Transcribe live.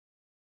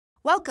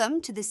Welcome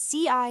to the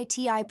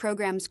CITI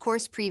program's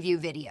course preview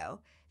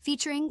video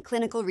featuring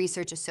Clinical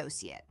Research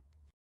Associate.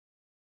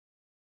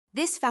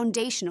 This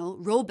foundational,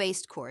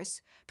 role-based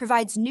course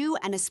provides new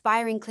and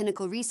aspiring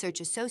clinical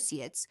research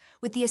associates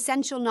with the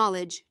essential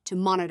knowledge to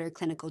monitor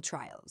clinical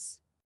trials.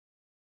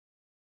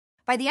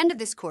 By the end of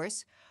this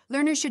course,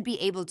 learners should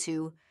be able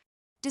to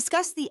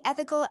discuss the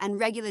ethical and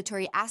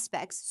regulatory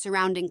aspects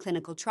surrounding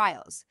clinical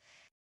trials,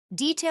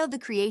 detail the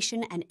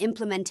creation and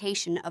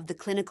implementation of the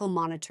clinical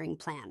monitoring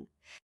plan,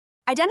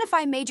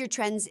 identify major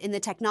trends in the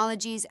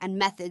technologies and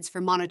methods for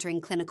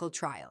monitoring clinical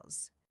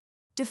trials,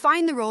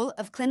 define the role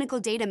of clinical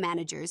data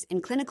managers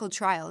in clinical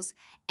trials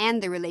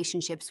and their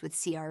relationships with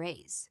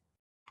CRAs,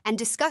 and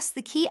discuss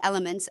the key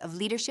elements of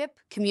leadership,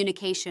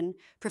 communication,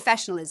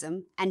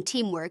 professionalism, and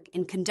teamwork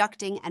in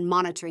conducting and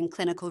monitoring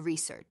clinical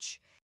research.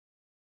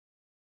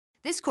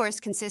 This course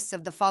consists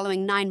of the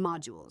following 9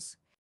 modules: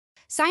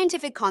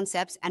 scientific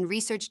concepts and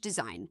research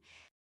design,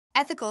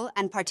 ethical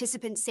and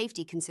participant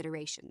safety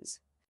considerations,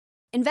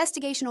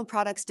 investigational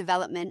products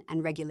development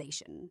and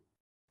regulation,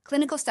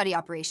 clinical study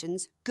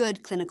operations,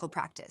 good clinical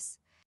practice,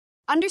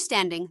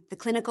 understanding the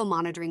clinical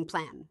monitoring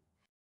plan,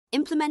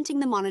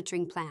 implementing the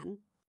monitoring plan,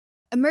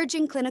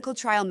 emerging clinical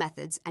trial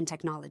methods and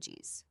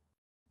technologies,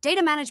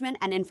 data management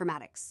and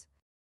informatics,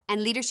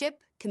 and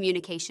leadership,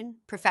 communication,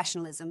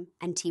 professionalism,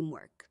 and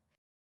teamwork.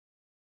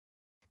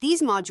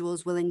 These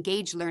modules will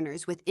engage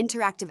learners with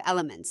interactive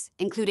elements,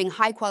 including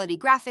high-quality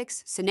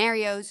graphics,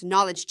 scenarios,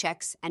 knowledge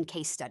checks, and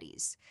case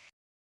studies.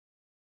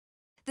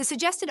 The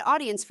suggested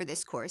audience for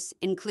this course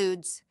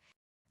includes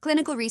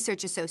clinical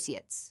research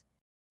associates,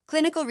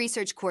 clinical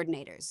research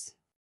coordinators,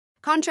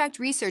 contract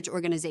research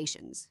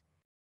organizations,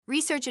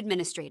 research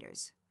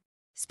administrators,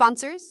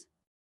 sponsors,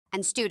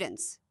 and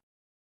students.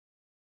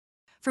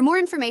 For more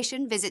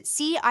information, visit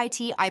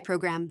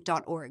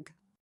citiprogram.org.